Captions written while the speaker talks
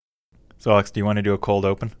So, Alex, do you want to do a cold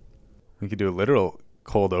open? We could do a literal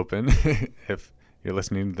cold open. If you're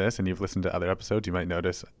listening to this and you've listened to other episodes, you might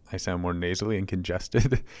notice I sound more nasally and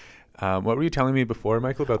congested. What were you telling me before,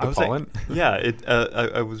 Michael, about the pollen?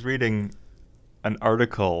 I was reading an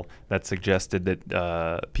article that suggested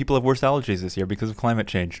that people have worse allergies this year because of climate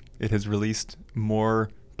change. It has released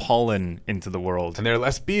more pollen into the world. And there are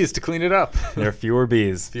less bees to clean it up. There are fewer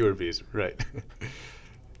bees. Fewer bees, right.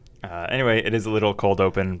 Anyway, it is a little cold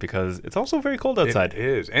open because it's also very cold outside. It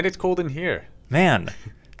is, and it's cold in here. Man,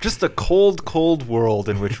 just a cold, cold world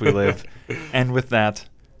in which we live. And with that,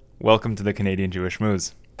 welcome to the Canadian Jewish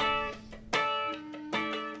Moose.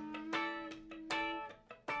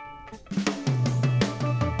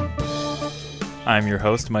 I'm your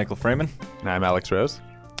host, Michael Freeman. And I'm Alex Rose.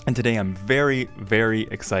 And today I'm very, very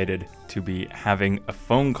excited to be having a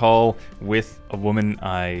phone call with a woman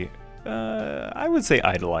I would say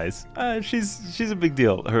idolize. She's a big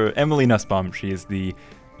deal. Her Emily Nussbaum. She is the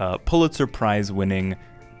Pulitzer Prize winning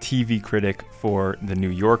TV critic for The New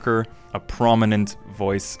Yorker, a prominent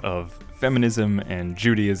voice of feminism and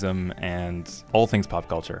Judaism and all things pop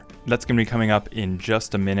culture. That's going to be coming up in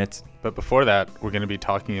just a minute. But before that, we're going to be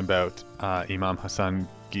talking about Imam Hassan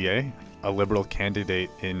Guillet, a liberal candidate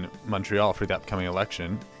in Montreal for the upcoming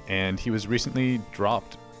election. And he was recently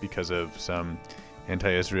dropped because of some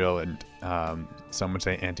anti-Israel and some would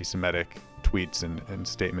say anti-Semitic tweets and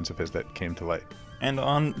statements of his that came to light. And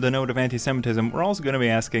on the note of anti-Semitism, we're also going to be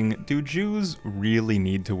asking, do Jews really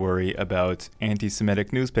need to worry about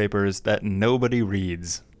anti-Semitic newspapers that nobody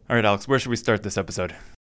reads? All right, Alex, where should we start this episode?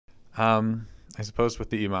 I suppose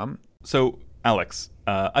with the Imam. So, Alex,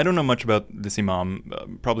 I don't know much about this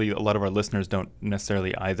Imam. Probably a lot of our listeners don't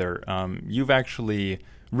necessarily either. You've actually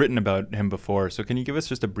written about him before, so can you give us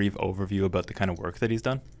just a brief overview about the kind of work that he's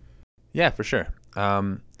done? Yeah, for sure.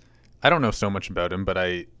 I don't know so much about him, but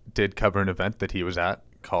I did cover an event that he was at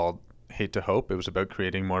called Hate to Hope. It was about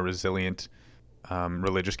creating more resilient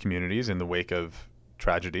religious communities in the wake of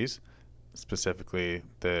tragedies, specifically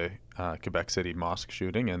the Quebec City mosque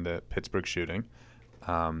shooting and the Pittsburgh shooting.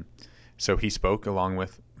 So he spoke along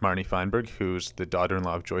with Marnie Feinberg, who's the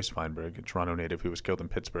daughter-in-law of Joyce Feinberg, a Toronto native who was killed in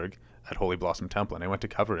Pittsburgh at Holy Blossom Temple. And I went to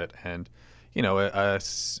cover it. And, you know, a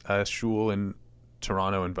shul in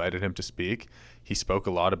Toronto invited him to speak. He spoke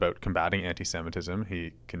a lot about combating anti-Semitism.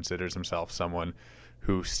 He considers himself someone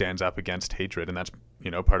who stands up against hatred. And that's,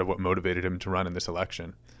 you know, part of what motivated him to run in this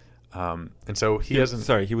election. And so he hasn't...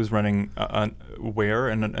 Sorry, he was running where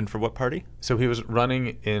and for what party? So he was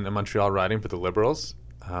running in a Montreal riding for the Liberals.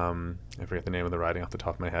 I forget the name of the riding off the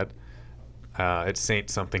top of my head. It's Saint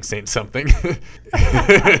something.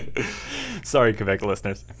 Sorry, Quebec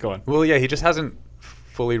listeners. Go on. Well, yeah, he just hasn't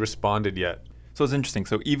fully responded yet. So it's interesting.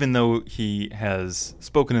 So even though he has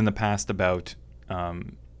spoken in the past about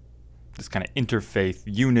this kind of interfaith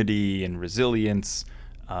unity and resilience,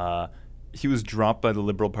 he was dropped by the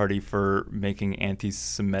Liberal Party for making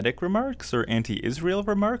anti-Semitic remarks or anti-Israel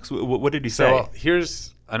remarks. What did he say? So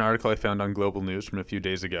here's an article I found on Global News from a few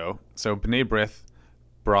days ago. So B'nai B'rith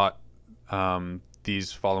brought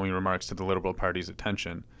these following remarks to the Liberal Party's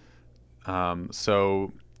attention.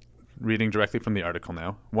 So reading directly from the article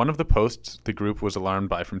now. One of the posts the group was alarmed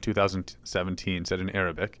by from 2017 said in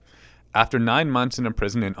Arabic, "After 9 months in a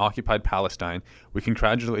prison in occupied Palestine, we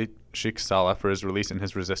congratulate Sheikh Salah for his release and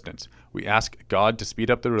his resistance. We ask God to speed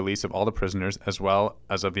up the release of all the prisoners as well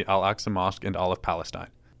as of the Al-Aqsa Mosque and all of Palestine."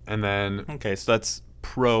 And then... Okay, so that's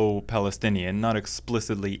pro-Palestinian, not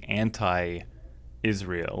explicitly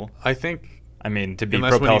anti-Israel. I think... I mean, to be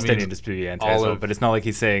pro-Palestinian is to be anti-Israel, but it's not like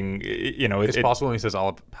he's saying, you know... It's possible when he says all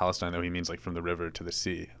of Palestine, though, he means like from the river to the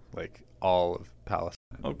sea, like all of Palestine.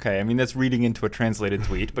 Okay, I mean, that's reading into a translated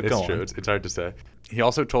tweet, but go on. It's true, it's hard to say. He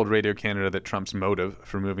also told Radio Canada that Trump's motive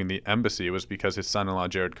for moving the embassy was because his son-in-law,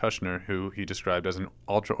 Jared Kushner, who he described as an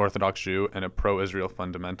ultra-Orthodox Jew and a pro-Israel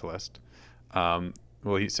fundamentalist.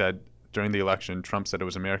 Well, he said during the election, Trump said it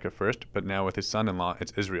was America first, but now with his son-in-law,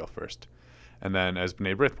 it's Israel first. And then, as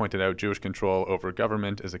B'nai B'rith pointed out, Jewish control over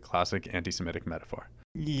government is a classic anti-Semitic metaphor.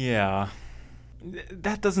 Yeah.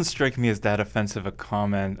 That doesn't strike me as that offensive a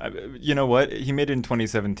comment. You know what? He made it in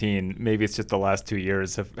 2017. Maybe it's just the last 2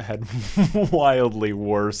 years have had wildly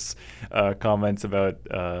worse comments about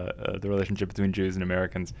the relationship between Jews and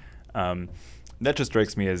Americans. That just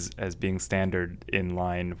strikes me as being standard in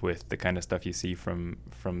line with the kind of stuff you see from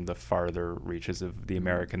the farther reaches of the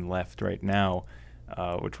American left right now.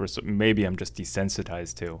 Which maybe I'm just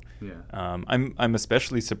desensitized to. Yeah. I'm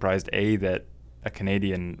especially surprised, A, that a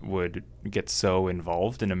Canadian would get so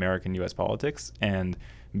involved in American U.S. politics, and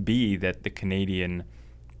B, that the Canadian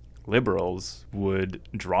Liberals would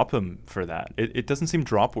drop him for that. It doesn't seem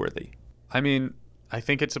drop-worthy. I mean, I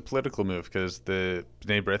think it's a political move because the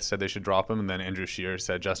B'nai B'rith said they should drop him, and then Andrew Scheer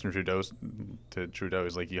said Justin Trudeau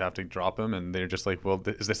is like, you have to drop him, and they're just like, well,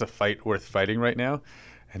 is this a fight worth fighting right now?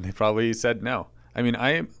 And they probably said no. I mean,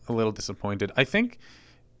 I am a little disappointed. I think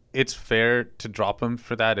it's fair to drop him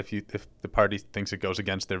for that if the party thinks it goes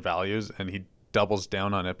against their values and he doubles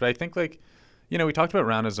down on it. But I think, like, we talked about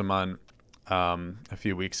Rana Zaman a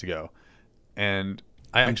few weeks ago, and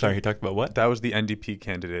I'm sorry, he talked about what? That was the NDP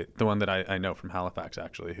candidate, the one that I know from Halifax,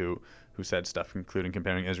 actually, who said stuff, including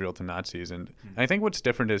comparing Israel to Nazis. And I think what's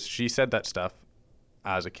different is she said that stuff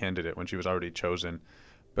as a candidate when she was already chosen.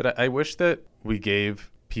 But I wish that we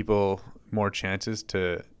gave people more chances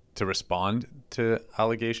to respond to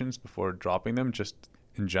allegations before dropping them, just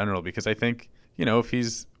in general, because I think, if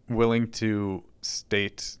he's willing to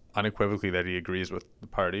state unequivocally that he agrees with the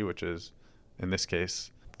party, which is, in this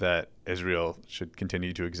case, that Israel should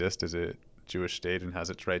continue to exist as a Jewish state and has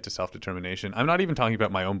its right to self-determination. I'm not even talking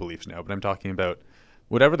about my own beliefs now, but I'm talking about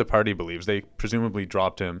whatever the party believes. They presumably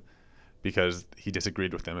dropped him because he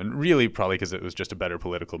disagreed with them, and really probably because it was just a better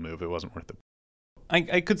political move. It wasn't worth it.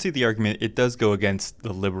 I could see the argument. It does go against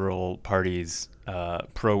the Liberal Party's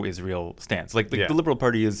pro-Israel stance. The Liberal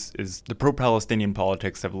Party is the pro-Palestinian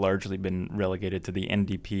politics have largely been relegated to the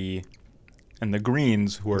NDP and the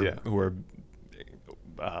Greens, who are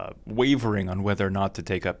wavering on whether or not to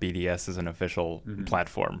take up BDS as an official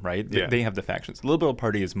platform, right? They have the factions. The Liberal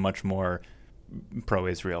Party is much more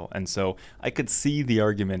pro-Israel. And so I could see the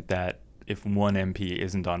argument that if one MP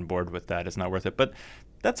isn't on board with that, it's not worth it. But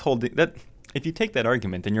if you take that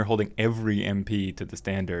argument, then you're holding every MP to the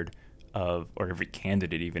standard of, or every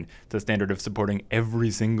candidate even, to the standard of supporting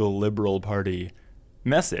every single Liberal Party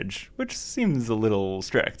message, which seems a little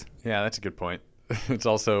strict. Yeah, that's a good point. It's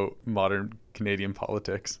also modern Canadian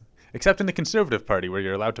politics, except in the Conservative Party, where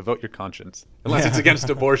you're allowed to vote your conscience, unless it's against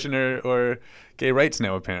abortion or gay rights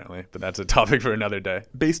now, apparently. But that's a topic for another day.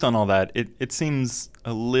 Based on all that, it seems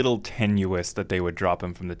a little tenuous that they would drop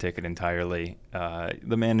him from the ticket entirely.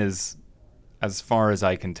 The man is, as far as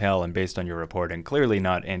I can tell, and based on your reporting, clearly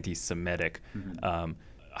not anti-Semitic.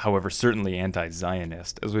 However, certainly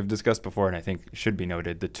anti-Zionist. As we've discussed before, and I think should be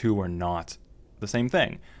noted, the two are not the same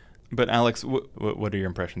thing. But Alex, what are your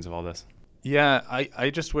impressions of all this? Yeah, I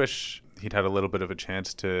just wish he'd had a little bit of a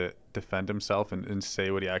chance to defend himself and say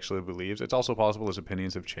what he actually believes. It's also possible his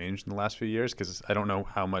opinions have changed in the last few years, because I don't know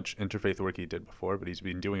how much interfaith work he did before, but he's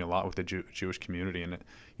been doing a lot with the Jewish community. And,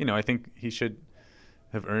 I think he should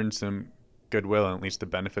have earned some goodwill and at least the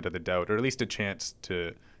benefit of the doubt, or at least a chance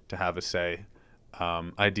to have a say,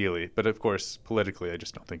 ideally. But, of course, politically, I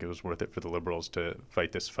just don't think it was worth it for the Liberals to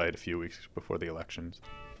fight this fight a few weeks before the elections.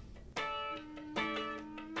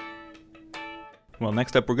 Well,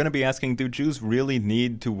 next up, we're going to be asking, do Jews really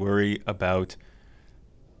need to worry about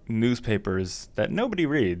newspapers that nobody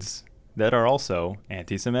reads that are also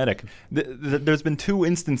anti-Semitic? There's been two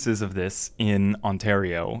instances of this in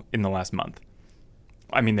Ontario in the last month.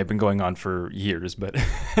 I mean, they've been going on for years, but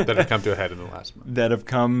that have come to a head in the last month. That have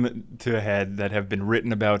come to a head, that have been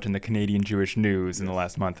written about in the Canadian Jewish news in the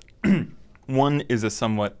last month. One is a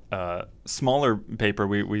somewhat smaller paper.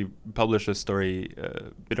 We published a story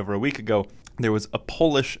a bit over a week ago. There was a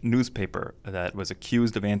Polish newspaper that was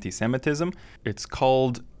accused of anti-Semitism. It's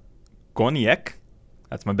called Goniek.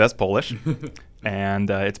 That's my best Polish. And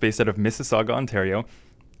it's based out of Mississauga, Ontario.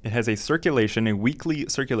 It has a weekly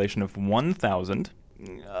circulation of 1,000.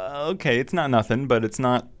 Okay, it's not nothing, but it's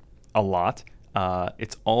not a lot.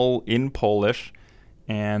 It's all in Polish.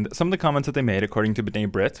 And some of the comments that they made, according to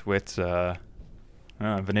B'nai B'rith, which B'nai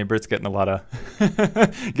B'rith's getting a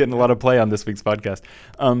lot of play on this week's podcast.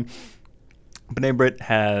 B'nai B'rith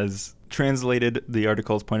has translated the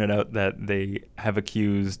articles, pointed out that they have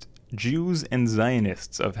accused Jews and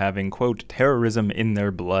Zionists of having, quote, terrorism in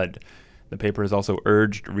their blood. The paper has also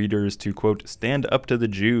urged readers to, quote, stand up to the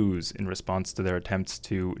Jews in response to their attempts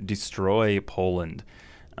to destroy Poland.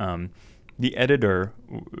 The editor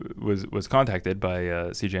was contacted by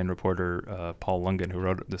CJN reporter Paul Lungen, who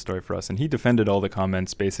wrote the story for us, and he defended all the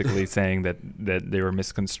comments, basically saying that they were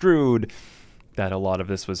misconstrued, that a lot of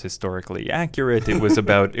this was historically accurate. It was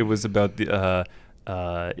about the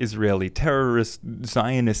Israeli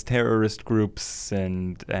Zionist terrorist groups,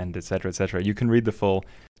 and et cetera, et cetera. You can read the full.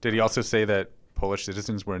 Did he also say that Polish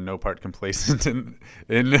citizens were in no part complacent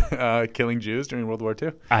in killing Jews during World War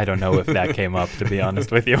II? I don't know if that came up, to be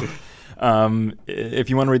honest with you. If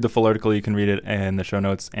you want to read the full article, you can read it in the show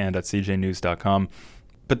notes and at cjnews.com.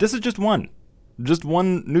 But this is just one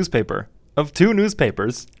newspaper of two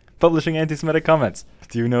newspapers publishing anti-Semitic comments.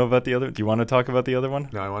 Do you know about the other? Do you want to talk about the other one?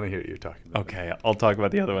 No, I want to hear what you're talking about. Okay, I'll talk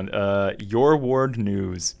about the other one. Your Ward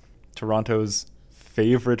News Toronto's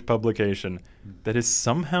favorite publication, that is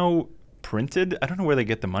somehow printed. I don't know where they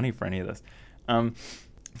get the money for any of this.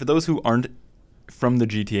 For those who aren't from the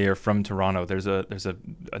GTA or from Toronto, there's a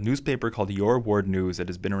newspaper called Your Ward News that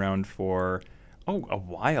has been around for a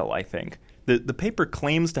while, I think. The paper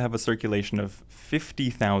claims to have a circulation of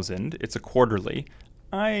 50,000. It's a quarterly.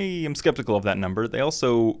 I am skeptical of that number. They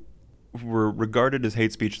also were regarded as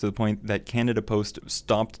hate speech to the point that Canada Post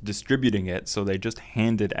stopped distributing it, so they just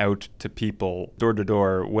handed out to people door to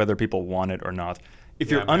door, whether people want it or not.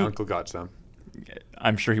 My uncle got some.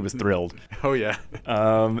 I'm sure he was thrilled. Oh, yeah.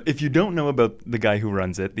 If you don't know about the guy who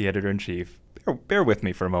runs it, the editor-in-chief, bear with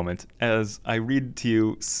me for a moment as I read to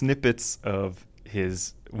you snippets of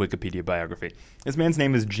his Wikipedia biography. This man's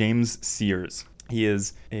name is James Sears. He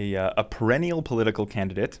is a perennial political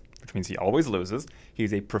candidate, which means he always loses.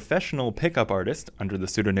 He's a professional pickup artist under the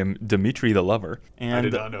pseudonym Dimitri the Lover. And I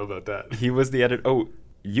did not know about that. He was the editor. Oh,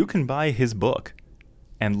 you can buy his book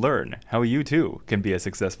and learn how you too can be as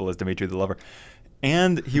successful as Dimitri the Lover.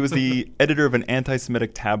 And he was the editor of an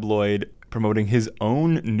anti-Semitic tabloid promoting his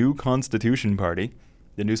own New Constitution Party.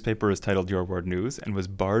 The newspaper is titled Your Ward News and was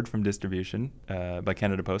barred from distribution by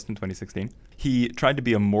Canada Post in 2016. He tried to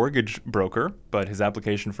be a mortgage broker, but his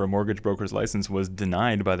application for a mortgage broker's license was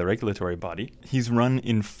denied by the regulatory body. He's run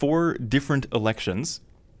in 4 different elections.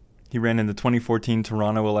 He ran in the 2014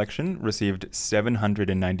 Toronto election, received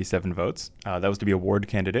 797 votes. That was to be a ward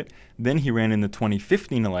candidate. Then he ran in the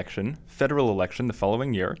 2015 election, federal election the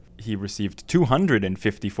following year. He received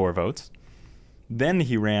 254 votes. Then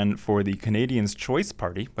he ran for the Canadians' Choice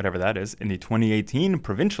Party, whatever that is, in the 2018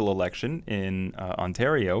 provincial election in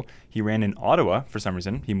Ontario. He ran in Ottawa for some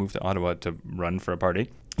reason. He moved to Ottawa to run for a party.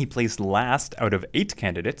 He placed last out of 8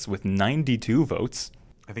 candidates with 92 votes.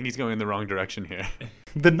 I think he's going in the wrong direction here.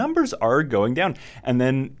 The numbers are going down. And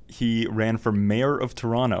then he ran for mayor of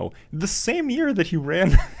Toronto the same year that he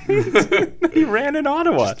ran he ran in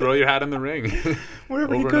Ottawa. Just throw your hat in the ring.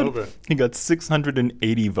 Wherever he could. He got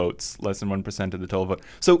 680 votes, less than 1% of the total vote.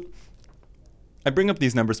 So I bring up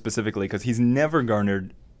these numbers specifically because he's never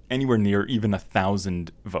garnered anywhere near even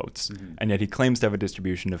 1,000 votes, and yet he claims to have a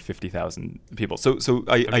distribution of 50,000 people. So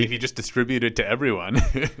I mean, if he just distributed to everyone.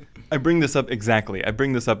 I bring this up exactly. I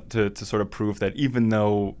bring this up to sort of prove that even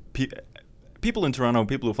though people in Toronto,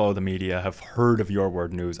 people who follow the media, have heard of Your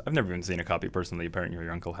Word News. I've never even seen a copy personally. Apparently,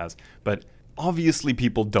 your uncle has, but obviously,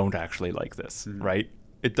 people don't actually like this, right?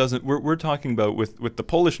 It doesn't. We're talking about with the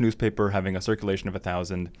Polish newspaper having a circulation of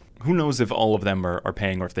 1,000. Who knows if all of them are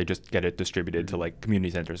paying or if they just get it distributed to like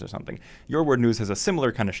community centers or something. Your Word News has a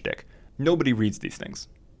similar kind of shtick. Nobody reads these things.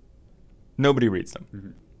 Nobody reads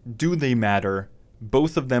them. Do they matter?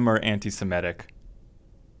 Both of them are anti-Semitic.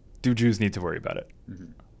 Do Jews need to worry about it?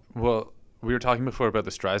 Well, we were talking before about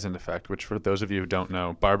the Streisand effect, which for those of you who don't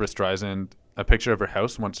know, Barbara Streisand, a picture of her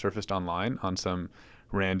house once surfaced online on some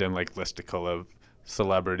random like listicle of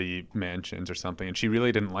celebrity mansions or something, and she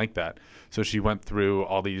really didn't like that, so she went through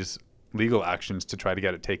all these legal actions to try to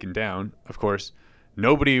get it taken down. Of course,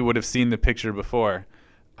 nobody would have seen the picture before,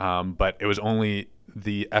 but it was only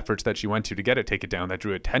the efforts that she went to get it taken down that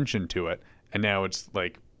drew attention to it, and now it's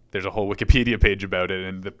like there's a whole Wikipedia page about it,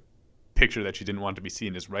 and the picture that she didn't want to be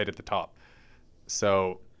seen is right at the top.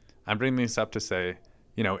 So I'm bringing this up to say,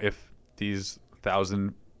 you know, if these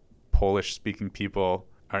 1,000 Polish speaking people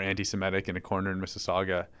are anti-Semitic in a corner in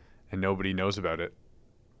Mississauga and nobody knows about it,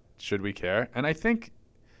 should we care? And I think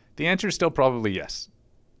the answer is still probably yes.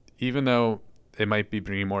 Even though it might be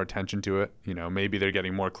bringing more attention to it, you know, maybe they're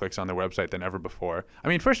getting more clicks on their website than ever before. I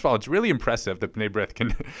mean, first of all, it's really impressive that B'nai B'rith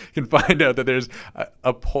can find out that there's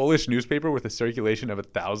a Polish newspaper with a circulation of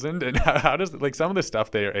 1,000. And how does, like, some of the stuff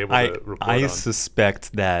they are able to report on. I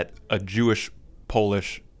suspect that a Jewish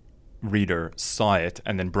Polish reader saw it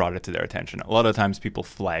and then brought it to their attention. A lot of times people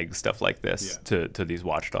flag stuff like this to these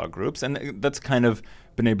watchdog groups, and that's kind of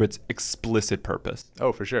B'nai B'rith's explicit purpose.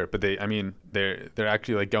 Oh, for sure. But they're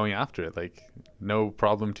actually like going after it, like no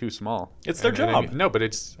problem too small. It's their job. But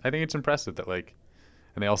I think it's impressive that like,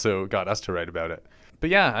 and they also got us to write about it. But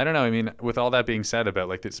yeah, I don't know. I mean, with all that being said about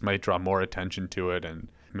like this might draw more attention to it, and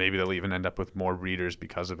maybe they'll even end up with more readers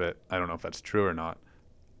because of it. I don't know if that's true or not.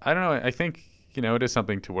 I don't know. I think, you know, it is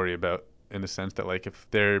something to worry about in the sense that like if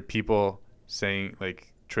there are people saying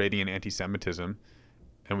like trading in anti-Semitism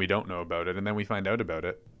and we don't know about it and then we find out about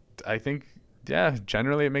it, I think, yeah,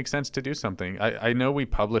 generally it makes sense to do something. I know we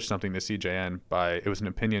published something to CJN it was an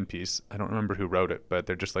opinion piece. I don't remember who wrote it, but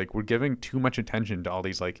they're just like, we're giving too much attention to all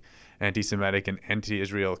these like anti-Semitic and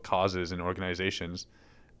anti-Israel causes and organizations.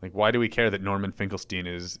 Like, why do we care that Norman Finkelstein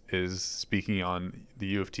is speaking on the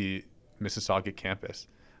U of T Mississauga campus?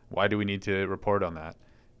 Why do we need to report on that?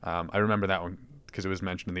 I remember that one because it was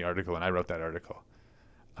mentioned in the article, and I wrote that article.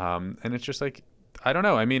 And it's just like, I don't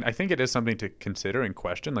know. I mean, I think it is something to consider and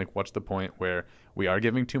question. Like, what's the point where we are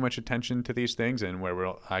giving too much attention to these things and where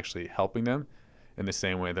we're actually helping them in the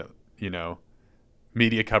same way that,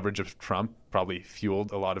 media coverage of Trump probably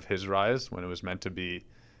fueled a lot of his rise when it was meant to be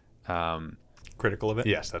critical of it?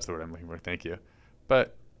 Yes, that's the word I'm looking for. Thank you.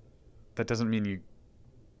 But that doesn't mean you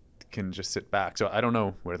can just sit back. So I don't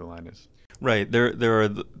know where the line is. Right. There are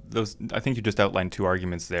those. I think you just outlined two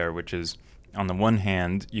arguments there, which is, on the one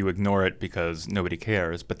hand, you ignore it because nobody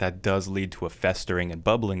cares, but that does lead to a festering and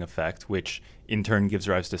bubbling effect, which in turn gives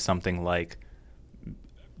rise to something like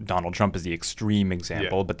Donald Trump is the extreme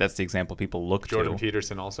example, but that's the example people look to. Jordan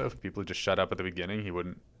Peterson also, if people just shut up at the beginning, he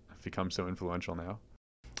wouldn't have become so influential now.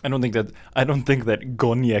 I don't think that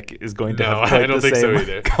Goniek is going to have quite the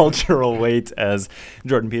same cultural weight as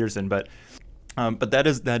Jordan Peterson, but that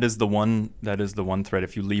is the one thread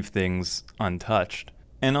if you leave things untouched.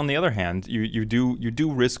 And on the other hand, you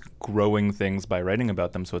do risk growing things by writing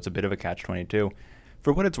about them, so it's a bit of a catch-22.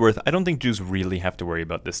 For what it's worth, I don't think Jews really have to worry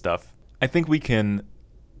about this stuff. I think we can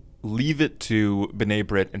leave it to B'nai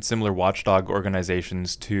B'rith and similar watchdog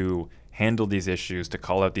organizations to handle these issues, to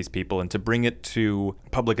call out these people, and to bring it to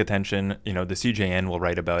public attention. The CJN will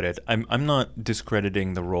write about it. I'm not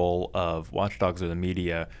discrediting the role of watchdogs or the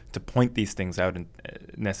media to point these things out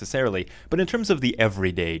necessarily, but in terms of the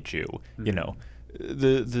everyday Jew,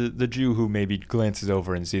 the Jew who maybe glances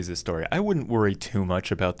over and sees this story, I wouldn't worry too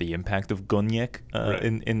much about the impact of Goniek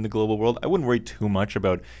in the global world. I wouldn't worry too much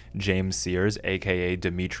about James Sears, a.k.a.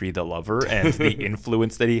 Dimitri the Lover, and the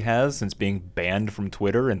influence that he has since being banned from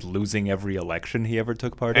Twitter and losing every election he ever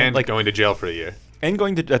took part in. And going to jail for a year. And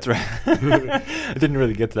that's right. I didn't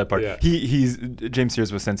really get to that part. Yeah. James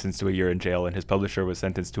Sears was sentenced to a year in jail, and his publisher was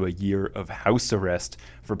sentenced to a year of house arrest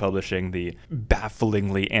for publishing the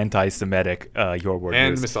bafflingly anti-Semitic Your Word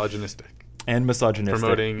and News. misogynistic.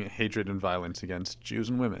 Promoting hatred and violence against Jews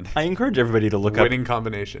and women. I encourage everybody to look up... Winning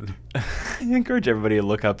combination. I encourage everybody to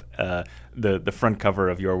look up the front cover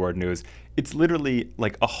of Your Word News. It's literally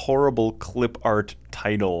like a horrible clip art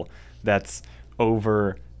title that's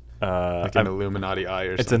over... like an Illuminati eye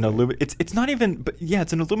or something. It's not even, but yeah,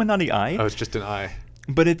 it's an Illuminati eye. Oh, it's just an eye.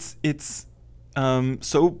 But it's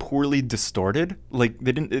so poorly distorted. Like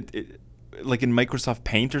they didn't, like in Microsoft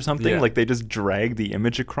Paint or something. Yeah. Like they just dragged the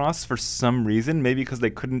image across for some reason. Maybe because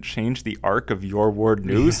they couldn't change the arc of Your Word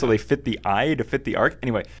News, so they fit the eye to fit the arc.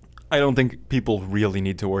 Anyway, I don't think people really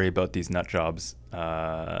need to worry about these nut jobs.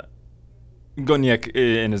 Goniek,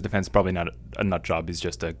 in his defense, probably not a nut job. He's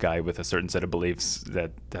just a guy with a certain set of beliefs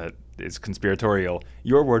that is conspiratorial.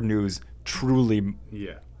 Your Word News truly...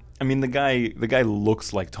 Yeah. I mean, the guy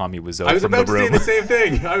looks like Tommy Wiseau from The Room. I was about to say the same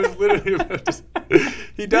thing. I was literally about to say...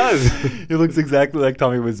 He does. He looks exactly like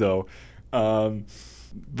Tommy Wiseau.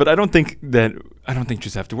 But I don't think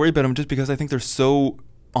Jews have to worry about him just because I think they're so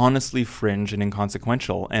honestly fringe and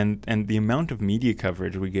inconsequential. And the amount of media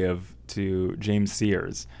coverage we give to James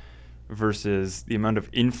Sears versus the amount of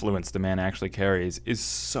influence the man actually carries is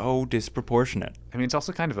so disproportionate. I mean, it's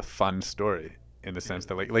also kind of a fun story in the sense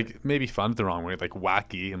that like maybe fun's the wrong way, like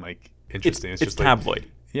wacky and like interesting. It's just tabloid.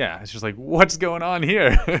 It's just like, what's going on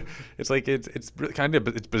here? It's like it's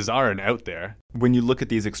bizarre and out there. When you look at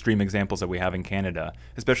these extreme examples that we have in Canada,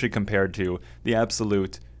 especially compared to the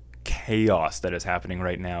absolute chaos that is happening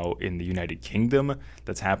right now in the United Kingdom,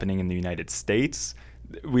 that's happening in the United States,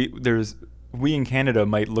 we in Canada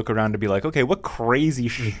might look around to be like, okay, what crazy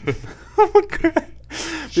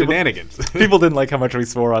shenanigans. People didn't like how much we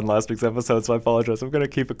swore on last week's episode, so I apologize. I'm going to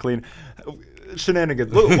keep it clean.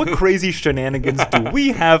 Shenanigans. What crazy shenanigans do we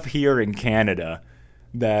have here in Canada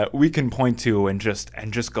that we can point to and just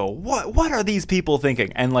go, what are these people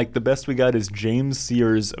thinking? And like the best we got is James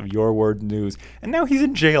Sears of Your Word News, and now he's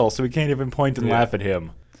in jail, so we can't even point and laugh at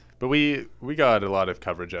him. But we got a lot of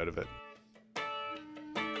coverage out of it.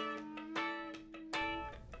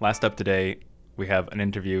 Last up today, we have an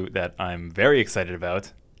interview that I'm very excited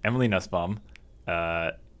about. Emily Nussbaum,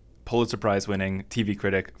 Pulitzer Prize winning TV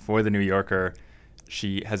critic for The New Yorker.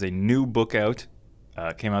 She has a new book out,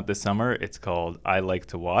 came out this summer. It's called I Like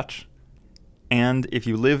to Watch. And if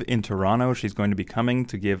you live in Toronto, she's going to be coming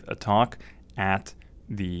to give a talk at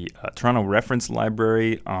the Toronto Reference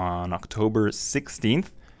Library on October 16th.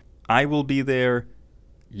 I will be there.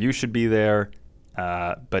 You should be there.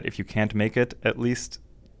 But if you can't make it, at least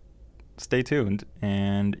stay tuned,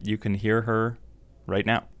 and you can hear her right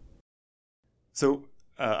now. So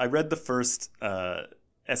I read the first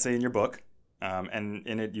essay in your book, and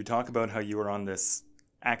in it you talk about how you were on this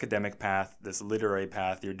academic path, this literary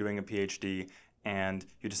path. You're doing a PhD, and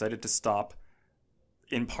you decided to stop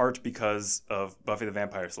in part because of Buffy the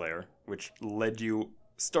Vampire Slayer, which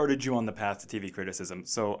started you on the path to TV criticism.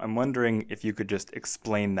 So I'm wondering if you could just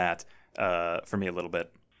explain that for me a little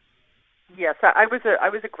bit. Yes, I was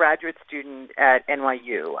a graduate student at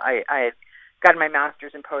NYU. I had gotten my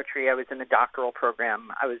master's in poetry. I was in the doctoral program.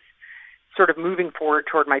 I was sort of moving forward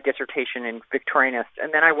toward my dissertation in Victorianist,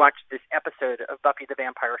 and then I watched this episode of Buffy the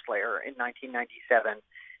Vampire Slayer in 1997,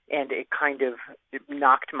 and it kind of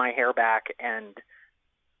knocked my hair back and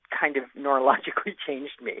kind of neurologically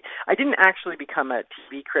changed me. I didn't actually become a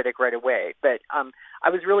TV critic right away, but I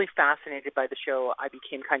was really fascinated by the show. I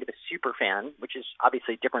became kind of a super fan, which is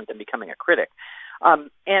obviously different than becoming a critic.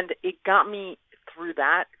 And it got me through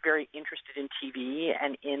that very interested in TV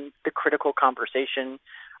and in the critical conversation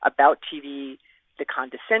about TV, the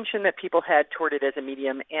condescension that people had toward it as a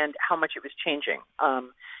medium, and how much it was changing.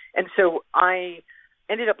 And so I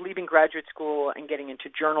ended up leaving graduate school and getting into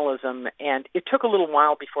journalism, and it took a little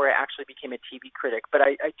while before I actually became a TV critic, but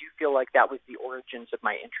I do feel like that was the origins of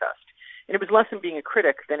my interest. And it was less in being a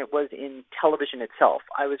critic than it was in television itself.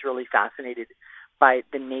 I was really fascinated by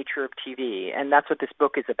the nature of TV, and that's what this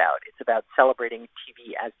book is about. It's about celebrating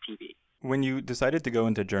TV as TV. When you decided to go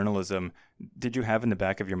into journalism, did you have in the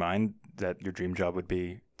back of your mind that your dream job would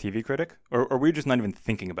be TV critic? Or were you just not even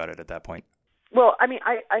thinking about it at that point? Well, I mean,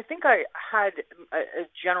 I think I had a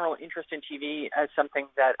general interest in TV as something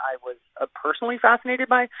that I was personally fascinated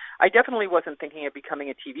by. I definitely wasn't thinking of becoming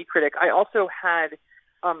a TV critic. I also had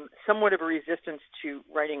somewhat of a resistance to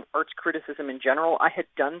writing arts criticism in general. I had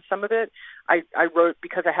done some of it. I wrote,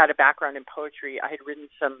 because I had a background in poetry, I had written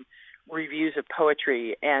some reviews of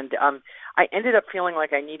poetry, and I ended up feeling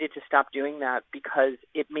like I needed to stop doing that because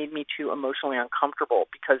it made me too emotionally uncomfortable,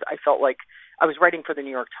 because I felt like I was writing for the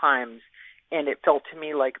New York Times, and it felt to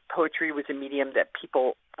me like poetry was a medium that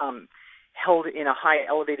people held in a high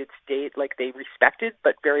elevated state, like they respected,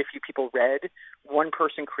 but very few people read. One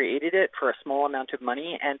person created it for a small amount of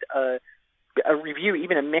money, and a review,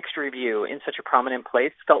 even a mixed review in such a prominent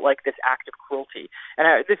place, felt like this act of cruelty.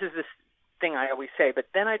 And this thing I always say, but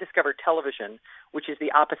then I discovered television, which is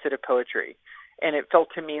the opposite of poetry. And it felt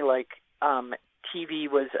to me like TV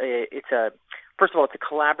was first of all, it's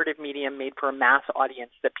a collaborative medium made for a mass audience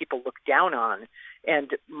that people look down on. And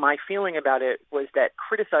my feeling about it was that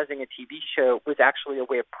criticizing a TV show was actually a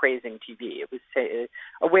way of praising TV. It was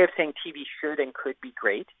a way of saying TV should and could be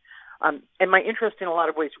great. And my interest in a lot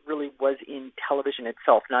of ways really was in television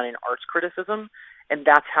itself, not in arts criticism. And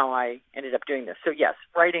that's how I ended up doing this. So yes,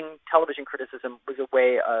 writing television criticism was a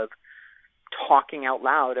way of talking out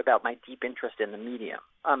loud about my deep interest in the medium.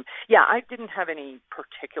 I didn't have any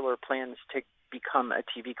particular plans to become a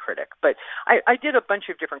TV critic, but I did a bunch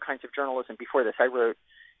of different kinds of journalism before this. I wrote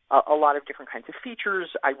a lot of different kinds of features.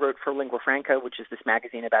 I wrote for Lingua Franca, which is this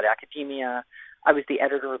magazine about academia. I was the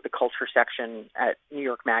editor of the culture section at New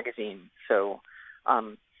York Magazine. So,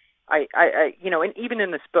 and even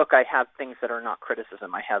in this book, I have things that are not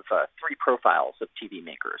criticism. I have 3 profiles of TV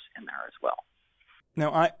makers in there as well.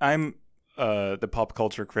 Now, I'm the pop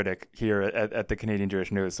culture critic here at the Canadian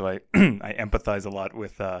Jewish News, so I I empathize a lot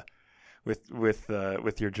with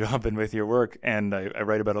your job and with your work, and I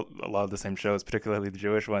write about a lot of the same shows, particularly the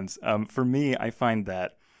Jewish ones. For me, I find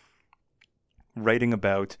that writing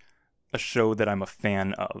about a show that I'm a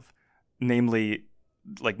fan of, namely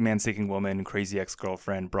like Man Seeking Woman, Crazy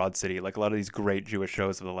Ex-Girlfriend, Broad City, like a lot of these great Jewish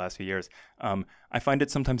shows of the last few years, I find it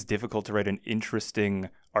sometimes difficult to write an interesting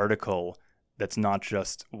article that's not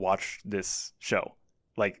just watch this show.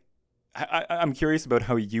 Like, I'm curious about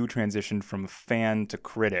how you transitioned from fan to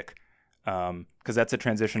critic, because that's a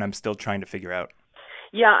transition I'm still trying to figure out.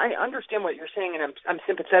 Yeah, I understand what you're saying, and I'm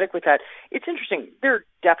sympathetic with that. It's interesting. They're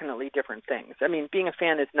definitely different things. I mean, being a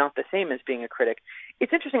fan is not the same as being a critic.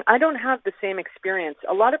 It's interesting. I don't have the same experience.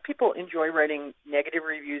 A lot of people enjoy writing negative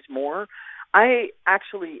reviews more. I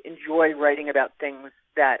actually enjoy writing about things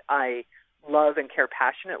that I love and care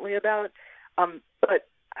passionately about. But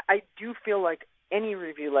I do feel like any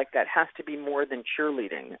review like that has to be more than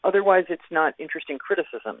cheerleading. Otherwise, it's not interesting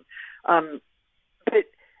criticism. But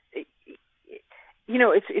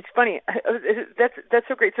it's funny. That's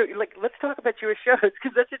so great. So, let's talk about Jewish shows,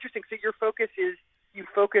 because that's interesting. So your focus is you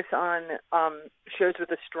focus on shows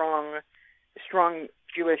with a strong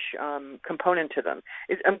Jewish component to them.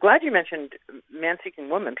 I'm glad you mentioned Man Seeking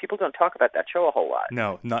Woman. People don't talk about that show a whole lot.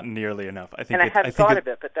 No, not nearly enough. I hadn't thought of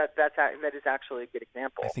it, but that is actually a good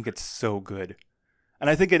example. I think it's so good. And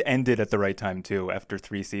I think it ended at the right time, too, after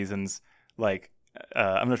 3 seasons. Like,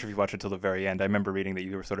 I'm not sure if you watched it till the very end. I remember reading that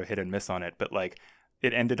you were sort of hit and miss on it, but, like,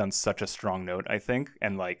 it ended on such a strong note, I think,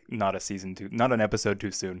 and, like, not an episode too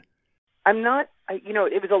soon. I'm not.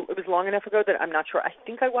 It was long enough ago that I'm not sure. I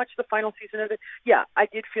think I watched the final season of it. Yeah, I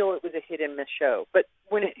did feel it was a hit and miss show, but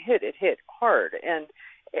when it hit hard. And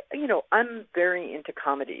I'm very into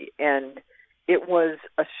comedy, and it was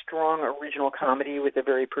a strong original comedy with a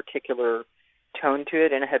very particular tone to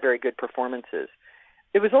it, and it had very good performances.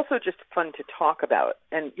 It was also just fun to talk about.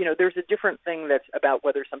 And, there's a different thing that's about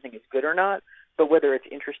whether something is good or not, but whether it's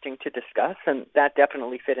interesting to discuss, and that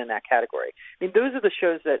definitely fit in that category. I mean, those are the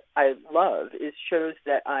shows that I love, is shows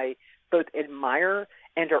that I both admire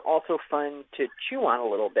and are also fun to chew on a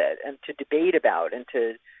little bit and to debate about and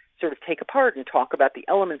to sort of take apart and talk about the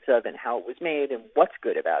elements of and how it was made and what's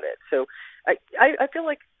good about it. So I feel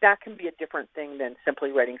like that can be a different thing than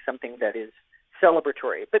simply writing something that is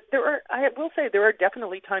celebratory. But I will say there are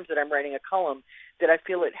definitely times that I'm writing a column that I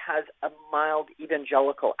feel it has a mild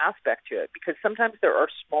evangelical aspect to it, because sometimes there are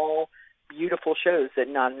small, beautiful shows that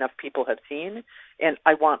not enough people have seen, and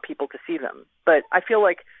I want people to see them. But I feel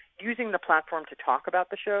like using the platform to talk about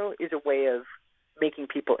the show is a way of making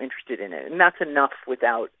people interested in it, and that's enough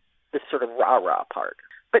without the sort of rah-rah part.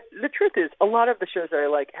 But the truth is, a lot of the shows that I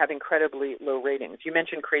like have incredibly low ratings. You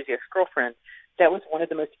mentioned Crazy Ex-Girlfriend. That was one of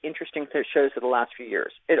the most interesting shows of the last few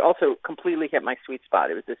years. It also completely hit my sweet spot.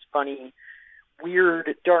 It was this funny,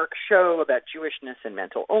 weird, dark show about Jewishness and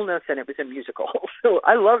mental illness, and it was a musical. So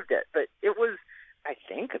I loved it. But it was, I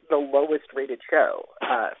think, the lowest rated show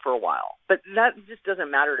for a while. But that just doesn't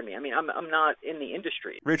matter to me. I mean, I'm not in the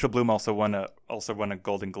industry. Rachel Bloom also won a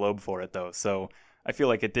Golden Globe for it, though. So I feel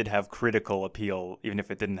like it did have critical appeal, even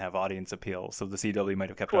if it didn't have audience appeal. So the CW might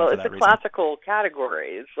have kept it on for that reason. Well, it's a classical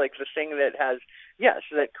category. It's like the thing that has,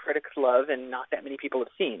 that critics love and not that many people have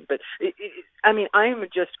seen. But, I'm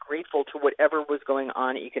just grateful to whatever was going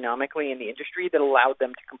on economically in the industry that allowed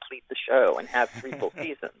them to complete the show and have 3 full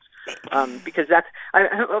seasons. Because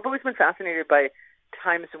I've always been fascinated by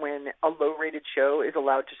times when a low-rated show is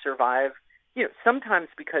allowed to survive, sometimes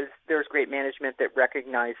because there's great management that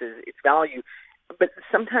recognizes its value, but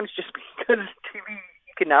sometimes just because TV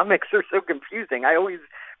economics are so confusing. I always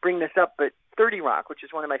bring this up, but 30 Rock, which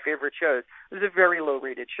is one of my favorite shows, was a very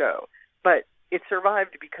low-rated show. But it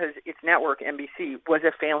survived because its network, NBC, was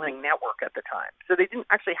a failing network at the time. So they didn't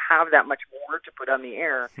actually have that much more to put on the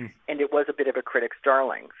air, and it was a bit of a critic's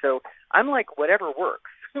darling. So I'm like, whatever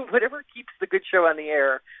works. Whatever keeps the good show on the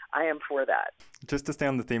air, I am for that. Just to stay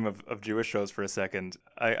on the theme of Jewish shows for a second,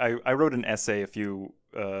 I wrote an essay a few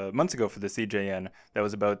months ago for the CJN that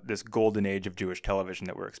was about this golden age of Jewish television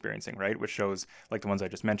that we're experiencing, right? With shows like the ones I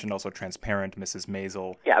just mentioned, also Transparent, Mrs.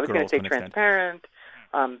 Maisel. Yeah, I was going to say Transparent,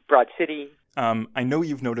 Broad City. I know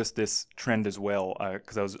you've noticed this trend as well,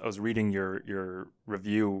 because I was reading your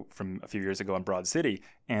review from a few years ago on Broad City,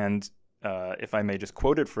 and if I may just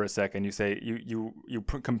quote it for a second, you say you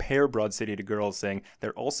compare Broad City to Girls, saying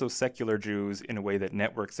they're also secular Jews in a way that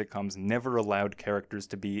network sitcoms never allowed characters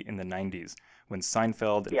to be in the 90s, when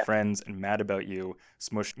Seinfeld and Friends and Mad About You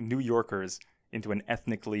smushed New Yorkers into an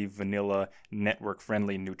ethnically vanilla,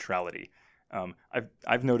 network-friendly neutrality.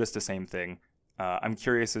 I've noticed the same thing. I'm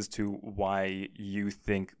curious as to why you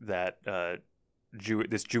think that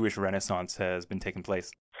this Jewish Renaissance has been taking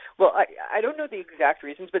place. Well, I don't know the exact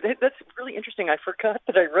reasons, but that's really interesting. I forgot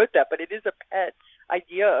that I wrote that, but it is a pet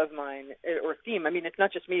idea of mine, or theme. I mean, it's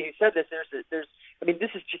not just me who said this. This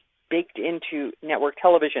is just baked into network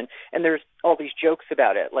television, and there's all these jokes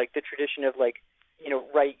about it, like the tradition of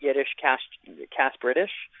write Yiddish, cast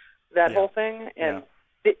British, that whole thing. And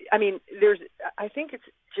I think it's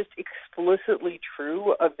just explicitly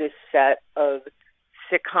true of this set of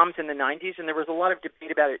sitcoms in the 90s, and there was a lot of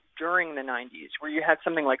debate about it during the 90s, where you had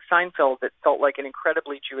something like Seinfeld that felt like an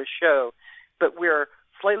incredibly Jewish show, but where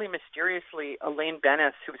slightly mysteriously Elaine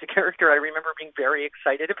Bennis, who was a character I remember being very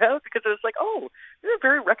excited about, because it was like, oh, this is a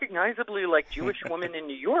very recognizably Jewish woman in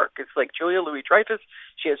New York. It's like Julia Louis-Dreyfus.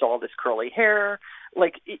 She has all this curly hair.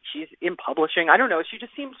 She's in publishing. I don't know. She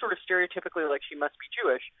just seems sort of stereotypically like she must be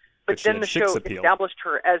Jewish. But then the show established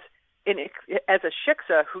her as a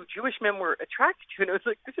shiksa who Jewish men were attracted to, and it was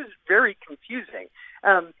like, this is very confusing.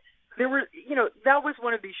 There were, that was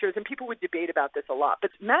one of these shows, and people would debate about this a lot.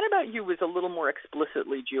 But Mad About You was a little more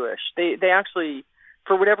explicitly Jewish. They actually,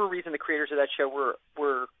 for whatever reason, the creators of that show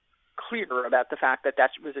were clear about the fact that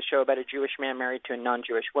was a show about a Jewish man married to a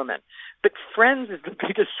non-Jewish woman. But Friends is the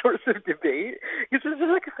biggest source of debate. This is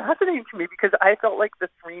fascinating to me, because I felt like the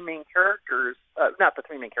 3 main characters, not the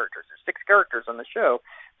 3 main characters, there's 6 characters on the show,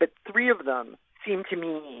 but 3 of them seem to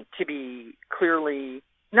me to be clearly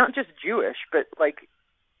not just Jewish, but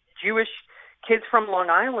Jewish kids from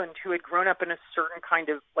Long Island who had grown up in a certain kind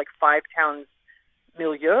of 5 towns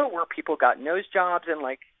milieu where people got nose jobs and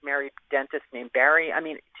like married dentist named Barry. I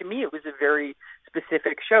mean, to me, it was a very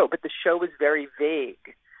specific show, but the show was very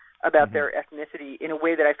vague about their ethnicity in a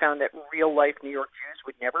way that I found that real life New York Jews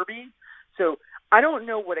would never be. So I don't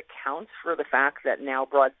know what accounts for the fact that now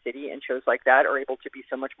Broad City and shows like that are able to be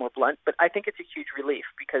so much more blunt, but I think it's a huge relief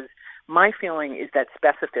because my feeling is that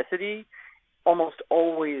specificity almost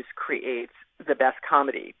always creates the best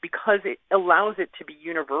comedy because it allows it to be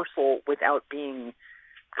universal without being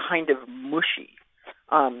kind of mushy.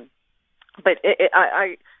 But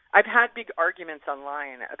I've had big arguments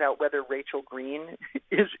online about whether Rachel Green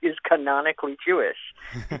is canonically Jewish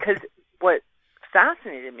because what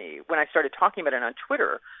fascinated me when I started talking about it on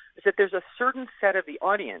Twitter is that there's a certain set of the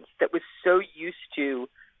audience that was so used to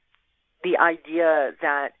the idea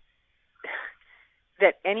that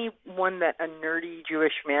anyone that a nerdy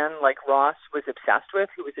Jewish man like Ross was obsessed with,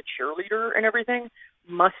 who was a cheerleader and everything,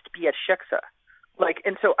 must be a shiksa.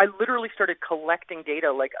 And so I literally started collecting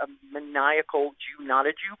data like a maniacal Jew, not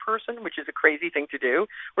a Jew person, which is a crazy thing to do.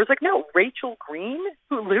 Where it's like, no, Rachel Green,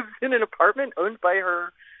 who lives in an apartment owned by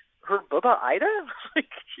her Bubba Ida,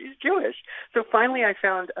 she's Jewish. So finally I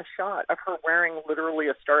found a shot of her wearing literally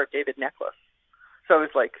a Star of David necklace. So I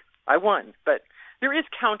was like, I won. But there is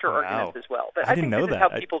counter arguments as well. But I think this is how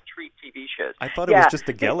people treat TV shows. I thought it was just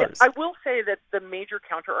the Gellers. I will say that the major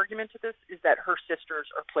counter argument to this is that her sisters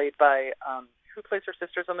are played by who plays her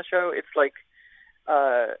sisters on the show? It's like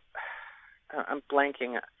I'm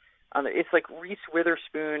blanking on it. It's like Reese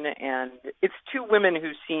Witherspoon, and it's two women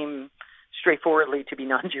who seem straightforwardly to be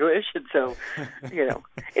non-Jewish, and so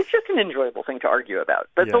it's just an enjoyable thing to argue about.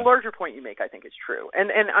 But the larger point you make, I think, is true.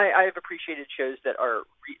 And I've appreciated shows that are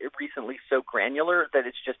recently so granular that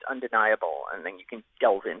it's just undeniable, and then you can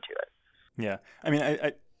delve into it. Yeah, I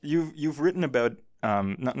mean, you've written about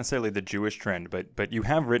not necessarily the Jewish trend, but you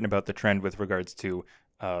have written about the trend with regards to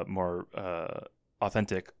more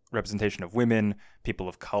authentic representation of women, people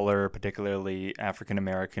of color, particularly African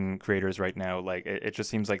American creators right now. Like it just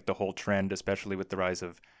seems like the whole trend, especially with the rise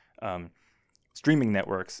of streaming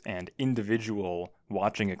networks and individual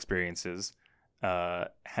watching experiences,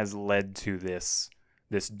 has led to this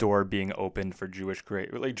door being opened for Jewish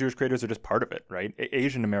creators. Like Jewish creators are just part of it, right?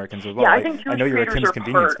 Asian Americans as well. Yeah, I think Jewish I know you're a creators Kim's are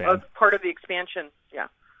Convenience fan. part of the expansion. Yeah,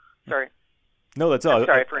 sorry. No, that's all. I'm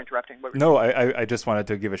sorry for interrupting. No, I just wanted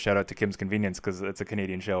to give a shout out to Kim's Convenience because it's a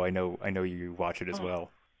Canadian show. I know you watch it as well.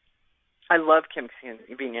 I love Kim's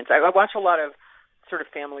Convenience. I watch a lot of sort of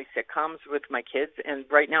family sitcoms with my kids, and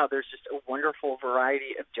right now there's just a wonderful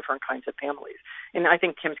variety of different kinds of families. And I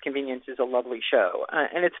think Kim's Convenience is a lovely show,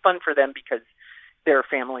 and it's fun for them because their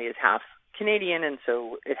family is half Canadian, and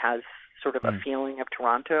so it has sort of a feeling of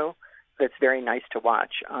Toronto that's very nice to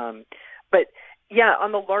watch. But yeah,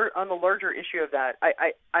 on the larger issue of that,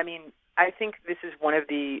 I mean, I think this is one of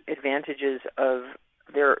the advantages of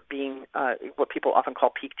there being what people often call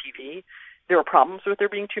peak TV. There are problems with there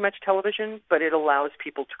being too much television, but it allows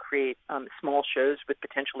people to create small shows with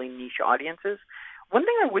potentially niche audiences. One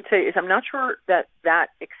thing I would say is I'm not sure that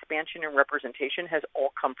expansion and representation has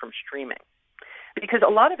all come from streaming, because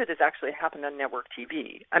a lot of it has actually happened on network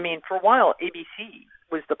TV. I mean, for a while, ABC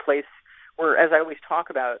was the place where, as I always talk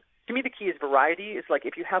about, to me, the key is variety. Is like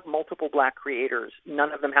if you have multiple black creators,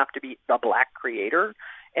 none of them have to be the black creator.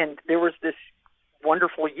 And there was this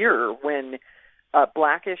wonderful year when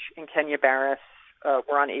Blackish and Kenya Barris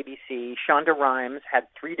were on ABC. Shonda Rhimes had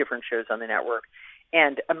 3 different shows on the network.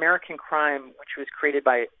 And American Crime, which was created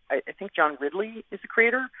by, I think John Ridley is the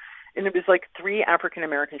creator. And it was like 3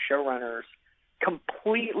 African-American showrunners,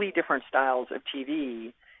 completely different styles of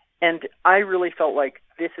TV. And I really felt like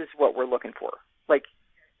this is what we're looking for.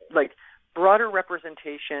 Like broader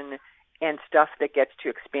representation and stuff that gets to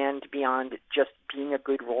expand beyond just being a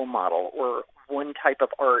good role model or one type of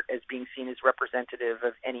art as being seen as representative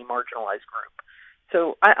of any marginalized group.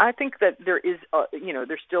 So I think that there is,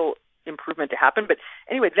 there's still improvement to happen. But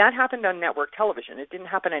anyway, that happened on network television. It didn't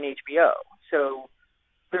happen on HBO. So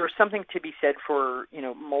there was something to be said for,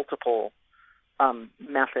 multiple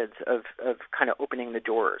methods of kind of opening the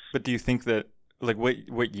doors. But do you think that, like,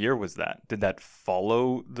 what year was that? Did that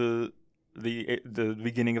follow the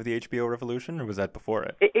beginning of the HBO revolution, or was that before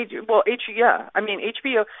it? Yeah. I mean,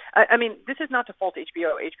 HBO. I mean, this is not to fault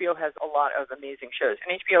HBO. HBO has a lot of amazing shows,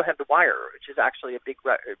 and HBO had The Wire, which is actually a big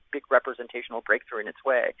representational breakthrough in its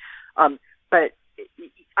way. But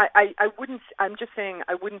I wouldn't. I'm just saying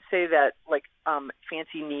I wouldn't say that like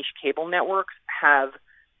fancy niche cable networks have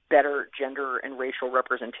better gender and racial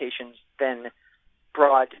representations than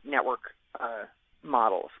broad network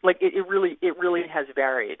models. Like it really has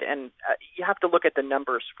varied, and you have to look at the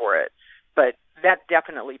numbers for it. But that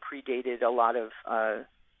definitely predated a lot of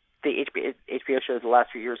the HBO shows the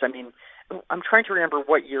last few years. I mean, I'm trying to remember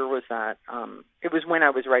what year was that. It was when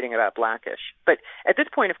I was writing about Blackish. But at this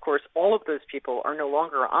point, of course, all of those people are no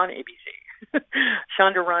longer on ABC.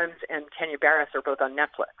 Shonda Rhimes and Kenya Barris are both on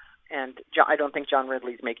Netflix, and I don't think John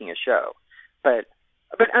Ridley's making a show. But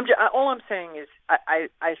all I'm saying is I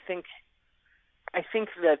think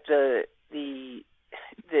that the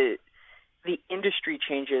industry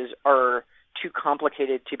changes are too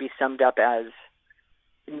complicated to be summed up as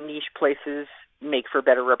niche places make for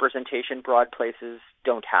better representation, broad places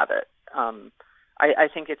don't have it. I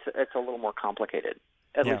think it's a little more complicated,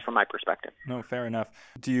 at least from my perspective. No, fair enough.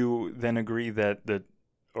 Do you then agree that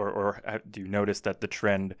or do you notice that the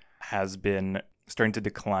trend has been starting to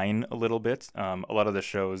decline a little bit? A lot of the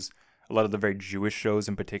shows, a lot of the very Jewish shows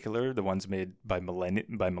in particular, the ones made by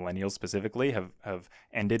millennials specifically, have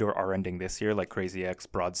ended or are ending this year, like Crazy Ex,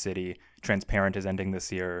 Broad City, Transparent is ending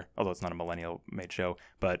this year, although it's not a millennial-made show.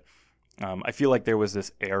 But I feel like there was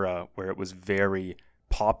this era where it was very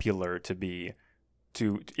popular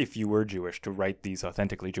if you were Jewish, to write these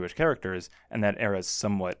authentically Jewish characters, and that era is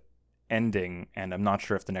somewhat ending, and I'm not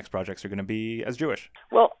sure if the next projects are going to be as Jewish.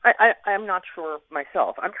 Well, I'm not sure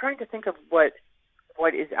myself. I'm trying to think of what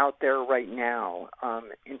is out there right now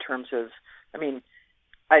in terms of, I mean,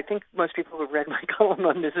 I think most people who read my column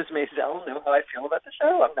on Mrs. Maisel know how I feel about the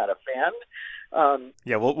show. I'm not a fan.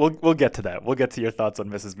 Yeah, we'll get to that. We'll get to your thoughts on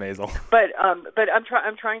Mrs. Maisel. But I'm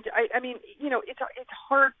trying to. I mean, you know, it's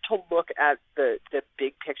hard to look at the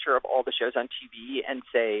big picture of all the shows on TV and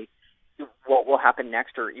say what will happen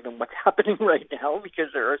next, or even what's happening right now,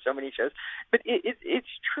 because there are so many shows. But it's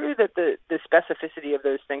true that the specificity of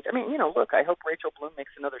those things. I mean, you know, look, I hope Rachel Bloom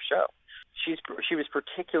makes another show. She was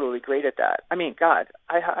particularly great at that. I mean, God,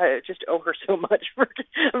 I just owe her so much for.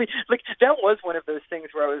 I mean, like, that was one of those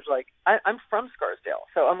things where I was like, I'm from Scarsdale,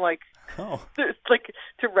 so I'm like, like,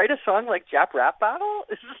 to write a song like Jap Rap Battle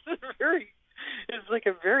is like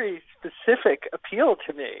a very specific appeal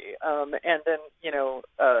to me. And then, you know,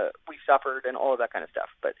 We Suffered and all of that kind of stuff.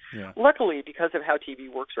 But luckily, because of how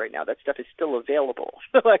TV works right now, that stuff is still available.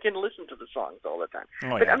 So I can listen to the songs all the time.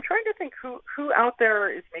 But I'm trying to think who out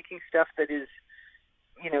there is making stuff that is,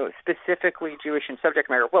 you know, specifically Jewish in subject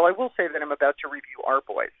matter. Well, I will say that I'm about to review Our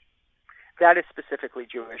Boys. That is specifically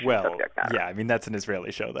Jewish in subject matter. Yeah, I mean, that's an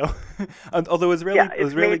Israeli show, though. Although but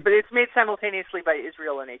it's made simultaneously by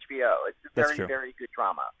Israel and HBO. It's a very, very good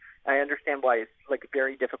drama. I understand why it's like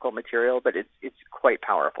very difficult material, but it's quite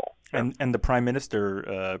powerful. So. And the Prime Minister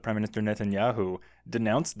Netanyahu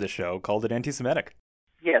denounced the show, called it anti-Semitic.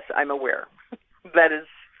 Yes, I'm aware. That is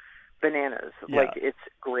bananas. Yeah. Like, it's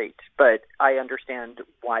great, but I understand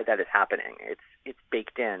why that is happening. It's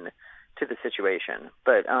baked in to the situation,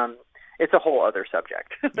 but it's a whole other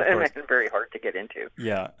subject, and it's very hard to get into.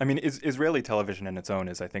 Yeah, I mean, Israeli television in its own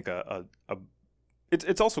is, I think,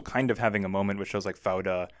 it's also kind of having a moment with shows like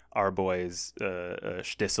Fauda, Our Boys,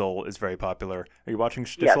 Shtisel is very popular. Are you watching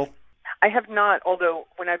Shtisel? Yes. I have not, although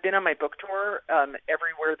when I've been on my book tour,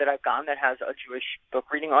 everywhere that I've gone that has a Jewish book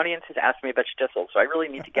reading audience has asked me about Shtisel, so I really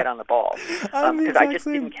need to get on the ball, because I just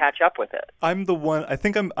didn't catch up with it. I'm the one, I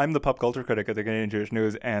think I'm the pop culture critic at the Canadian Jewish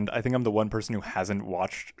News, and I think I'm the one person who hasn't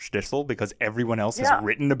watched Shtisel, because everyone else has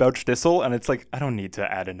written about Shtisel, and it's like, I don't need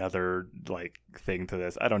to add another, like, thing to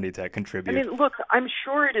this. I don't need to contribute. I mean, look, I'm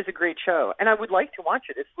sure it is a great show, and I would like to watch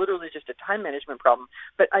it. It's literally just a time management problem,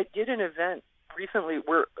 but I did an event recently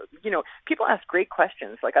where, you know, people ask great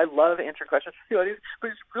questions. Like, I love answering questions from the audience, but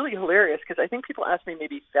it's really hilarious because I think people asked me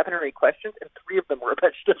maybe 7 or 8 questions, and 3 of them were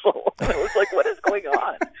about Shtisel. And I was like, what is going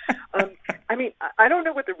on? I mean, I don't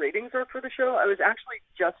know what the ratings are for the show. I was actually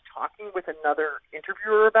just talking with another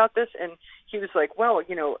interviewer about this, and he was like, well,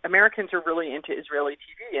 you know, Americans are really into Israeli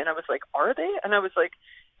TV. And I was like, are they? And I was like,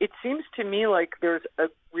 it seems to me like there's a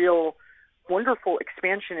real wonderful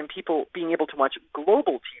expansion in people being able to watch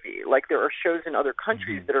global TV. Like, there are shows in other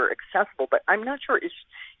countries that are accessible, but I'm not sure, is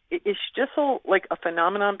Shtisel like a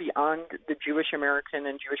phenomenon beyond the Jewish American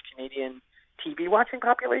and Jewish Canadian TV watching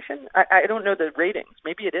population? I don't know the ratings.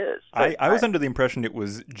 Maybe it is. I was under the impression it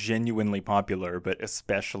was genuinely popular, but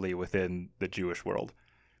especially within the Jewish world.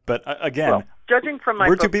 But again, judging from my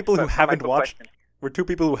we're two people who haven't watched. We're two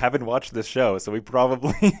people who haven't watched this show, so we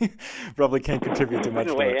probably can't contribute too much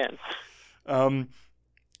to it.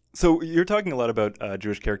 So you're talking a lot about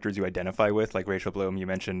Jewish characters you identify with, like Rachel Bloom. You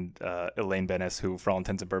mentioned Elaine Bennis, who for all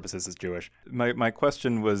intents and purposes is Jewish. My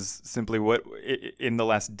question was simply, what in the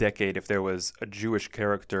last decade, if there was a Jewish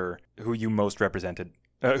character who you most represented,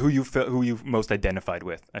 who you most identified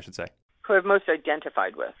with, I should say. Who I've most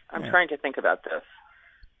identified with. I'm trying to think about this.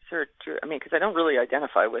 I mean, because I don't really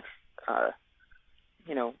identify with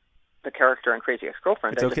the character in Crazy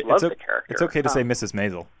Ex-Girlfriend. It's I okay. just love the character. It's okay to say Mrs.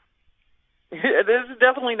 Maisel. This is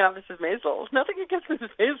definitely not Mrs. Maisel. Nothing against Mrs.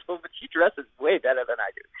 Maisel, but she dresses way better than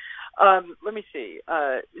I do. Let me see.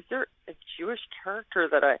 Is there a Jewish character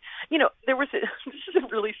that there was this is a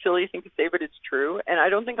really silly thing to say, but it's true, and I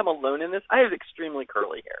don't think I'm alone in this. I have extremely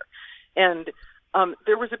curly hair. And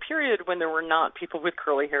there was a period when there were not people with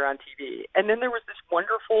curly hair on TV. And then there was this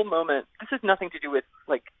wonderful moment. This has nothing to do with,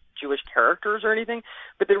 like, Jewish characters or anything,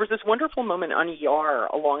 but there was this wonderful moment on ER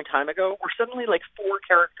a long time ago where suddenly, like, 4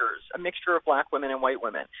 characters, a mixture of black women and white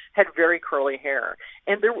women, had very curly hair.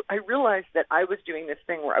 And I realized that I was doing this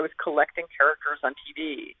thing where I was collecting characters on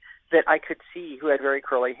TV that I could see who had very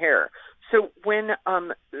curly hair. So when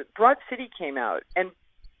Broad City came out, and,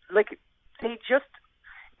 like,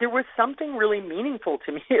 there was something really meaningful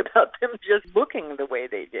to me about them just looking the way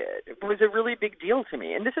they did. It was a really big deal to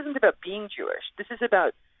me. And this isn't about being Jewish. This is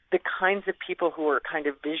about the kinds of people who are kind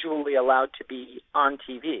of visually allowed to be on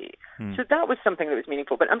TV. So that was something that was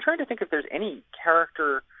meaningful. But I'm trying to think if there's any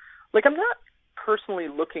character, like, I'm not personally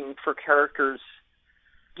looking for characters,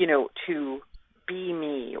 to be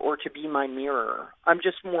me or to be my mirror. I'm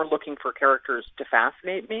just more looking for characters to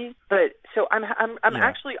fascinate me. But so I'm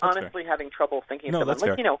actually honestly having trouble thinking of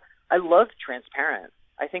someone. Like, I love Transparent.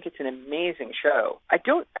 I think it's an amazing show. I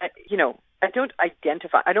don't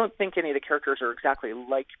identify. I don't think any of the characters are exactly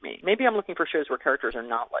like me. Maybe I'm looking for shows where characters are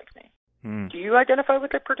not like me. Do you identify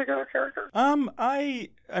with a particular character? I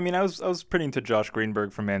was pretty into Josh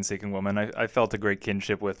Greenberg from Man Seeking Woman. I felt a great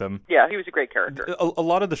kinship with him. Yeah, he was a great character. A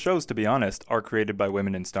lot of the shows, to be honest, are created by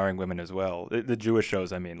women and starring women as well. The Jewish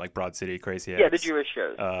shows, like Broad City, Crazy Ex. Yeah, the Jewish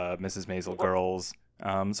shows. Mrs. Maisel, Girls.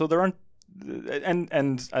 So there aren't.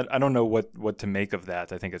 And I don't know what to make of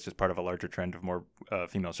that. I think it's just part of a larger trend of more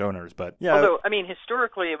female showrunners. But yeah, although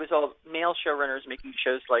historically it was all male showrunners making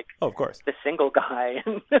shows like of course The Single Guy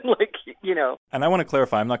and like And I want to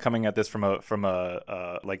clarify, I'm not coming at this from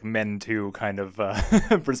a like Men Too kind of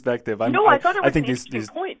perspective. I thought it was an interesting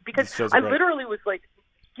point because I literally was like,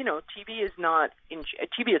 TV has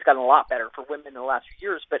gotten a lot better for women in the last few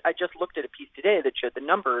years. But I just looked at a piece today that showed the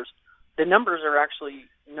numbers. The numbers are actually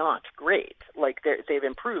not great. Like they've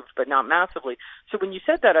improved, but not massively. So when you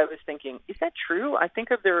said that, I was thinking, is that true? I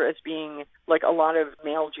think of there as being like a lot of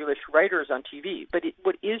male Jewish writers on TV. But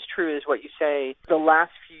what is true is what you say, the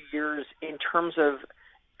last few years in terms of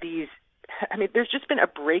these, there's just been a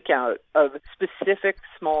breakout of specific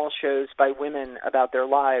small shows by women about their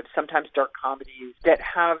lives, sometimes dark comedies that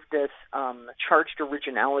have this charged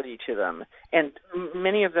originality to them. And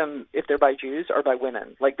many of them, if they're by Jews, are by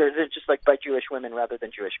women. Like they're just like by Jewish women rather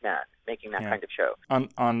than Jewish men making that kind of show.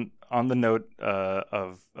 On the note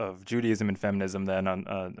of Judaism and feminism, then,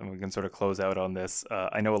 and we can sort of close out on this.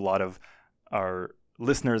 I know a lot of our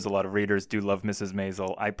listeners, a lot of readers do love Mrs.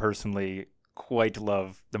 Maisel. I personally quite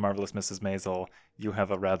love The Marvelous Mrs. Maisel. You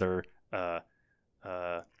have a rather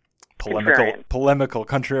polemical,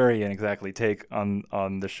 contrarian, exactly, take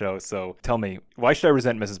on the show. So tell me, why should I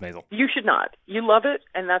resent Mrs. Maisel? You should not. You love it,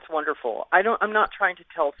 and that's wonderful. I'm not trying to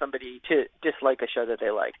tell somebody to dislike a show that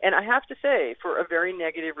they like. And I have to say, for a very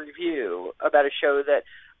negative review about a show that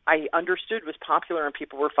I understood was popular and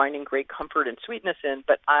people were finding great comfort and sweetness in,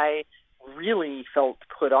 but I really felt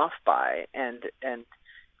put off by and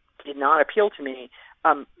did not appeal to me.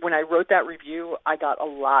 When I wrote that review, I got a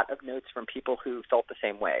lot of notes from people who felt the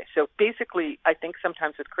same way. So basically, I think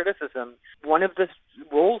sometimes with criticism, one of the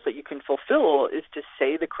roles that you can fulfill is to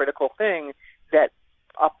say the critical thing that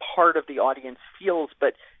a part of the audience feels,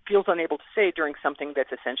 but feels unable to say during something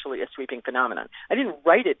that's essentially a sweeping phenomenon. I didn't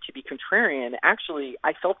write it to be contrarian. Actually,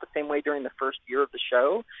 I felt the same way during the first year of the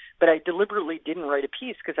show, but I deliberately didn't write a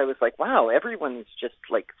piece because I was like, wow, everyone's just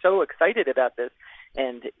like so excited about this.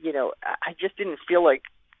 And, I just didn't feel like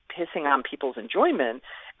pissing on people's enjoyment.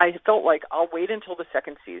 I felt like I'll wait until the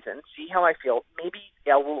second season, see how I feel. Maybe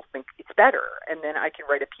I will think it's better, and then I can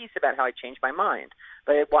write a piece about how I changed my mind.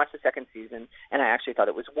 But I watched the second season, and I actually thought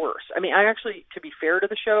it was worse. To be fair to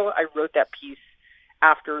the show, I wrote that piece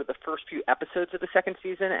after the first few episodes of the second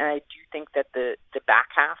season, and I do think that the back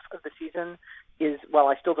half of the season is, while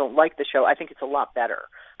I still don't like the show, I think it's a lot better.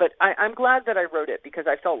 But I'm glad that I wrote it because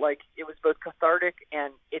I felt like it was both cathartic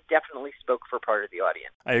and it definitely spoke for part of the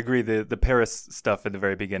audience. I agree. The Paris stuff at the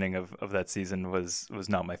very beginning of that season was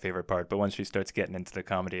not my favorite part, but once she starts getting into the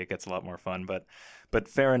comedy, it gets a lot more fun. But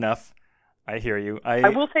fair enough. I hear you. I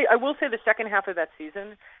will say the second half of that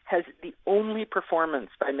season has the only performance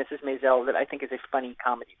by Mrs. Maisel that I think is a funny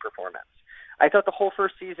comedy performance. I thought the whole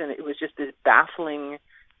first season it was just this baffling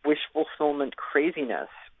wish fulfillment craziness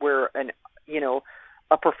where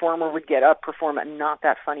a performer would get up, perform a not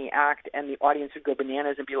that funny act, and the audience would go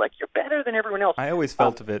bananas and be like, "You're better than everyone else." I always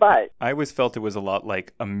felt I always felt it was a lot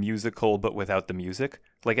like a musical, but without the music.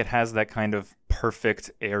 Like it has that kind of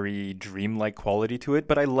perfect, airy, dreamlike quality to it,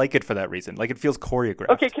 but I like it for that reason. Like it feels choreographed.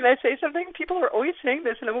 Okay, can I say something? People are always saying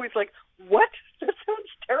this, and I'm always like, "What? That sounds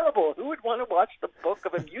terrible. Who would want to watch the book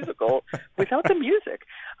of a musical without the music?"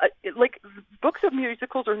 Like books of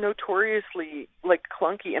musicals are notoriously like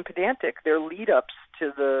clunky and pedantic. They're lead-ups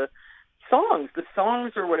to the songs. The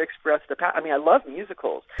songs are what express the past. I mean, I love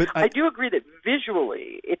musicals. But I do agree that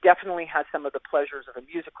visually, it definitely has some of the pleasures of a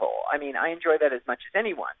musical. I mean, I enjoy that as much as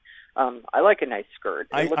anyone. I like a nice skirt.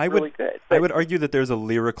 It looks really good. I would argue that there's a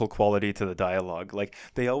lyrical quality to the dialogue. Like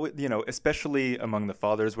they always, especially among the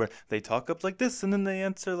fathers, where they talk up like this and then they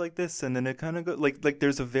answer like this, and then it kind of goes like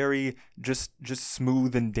there's a very just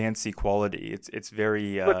smooth and dancey quality. It's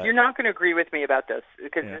very. Look, you're not going to agree with me about this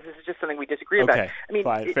because this is just something we disagree about. Okay, I mean,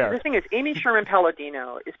 fine, fair. The thing is, Amy Sherman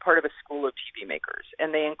Palladino is part of a school of TV makers,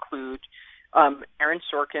 and they include Aaron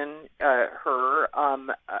Sorkin, I'm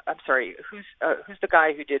sorry, who's the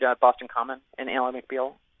guy who did Boston Common and Ally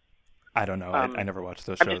McBeal? I don't know. I never watched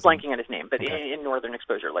those shows. I'm just blanking on his name, but okay. in Northern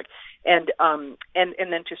Exposure, and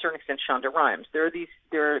then to a certain extent Shonda Rhimes.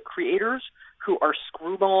 There are creators who are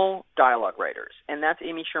screwball dialogue writers, and that's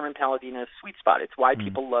Amy Sherman Palladino's sweet spot. It's why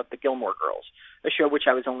people love The Gilmore Girls, a show which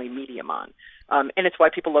I was only medium on, and it's why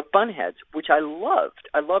people love Bunheads, which I loved.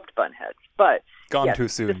 I loved Bunheads, but too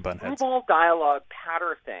soon. The Bunheads. Screwball dialogue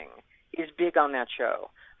patter thing is big on that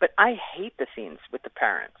show. But I hate the scenes with the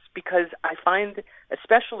parents because I find,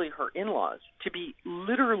 especially her in-laws, to be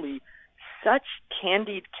literally such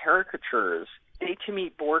candied caricatures. They, to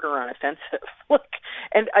me, border on offensive.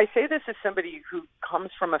 And I say this as somebody who comes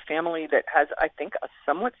from a family that has, I think, a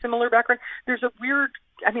somewhat similar background. There's a weird,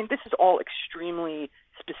 this is all extremely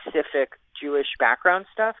specific Jewish background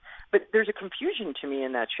stuff, but there's a confusion to me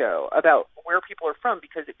in that show about where people are from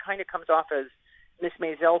because it kind of comes off as Miss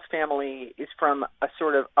Maisel's family is from a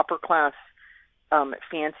sort of upper-class,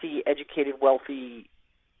 fancy, educated, wealthy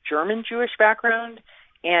German Jewish background,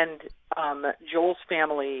 and Joel's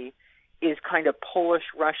family is kind of Polish,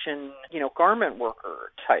 Russian, garment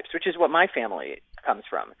worker types, which is what my family comes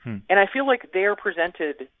from. And I feel like they are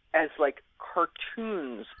presented as like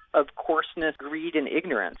cartoons of coarseness, greed, and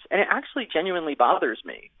ignorance. And it actually genuinely bothers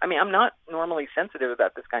me. I mean, I'm not normally sensitive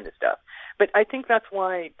about this kind of stuff. But I think that's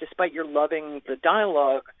why, despite your loving the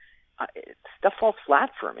dialogue, stuff falls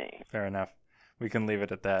flat for me. Fair enough. We can leave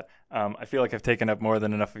it at that. I feel like I've taken up more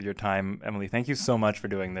than enough of your time. Emily, thank you so much for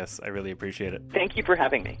doing this. I really appreciate it. Thank you for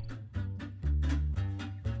having me.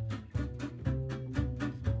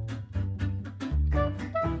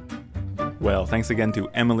 Well, thanks again to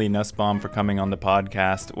Emily Nussbaum for coming on the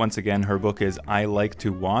podcast. Once again, her book is I Like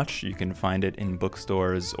to Watch. You can find it in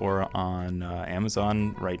bookstores or on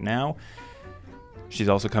Amazon right now. She's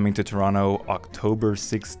also coming to Toronto October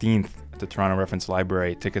 16th at the Toronto Reference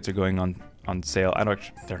Library. Tickets are going on sale.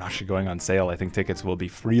 They're not actually going on sale. I think tickets will be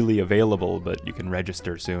freely available, but you can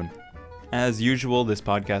register soon. As usual, this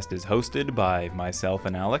podcast is hosted by myself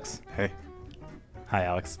and Alex. Hey. Hi,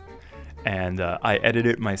 Alex. And I edit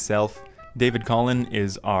it myself. David Collin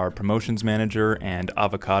is our promotions manager and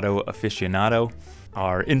avocado aficionado.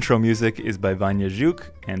 Our intro music is by Vanya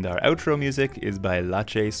Zhuk, and our outro music is by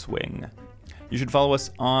Lache Swing. You should follow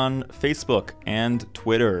us on Facebook and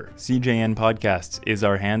Twitter. CJN Podcasts is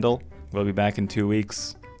our handle. We'll be back in 2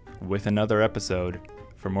 weeks with another episode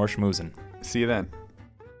for more schmoozin'. See you then.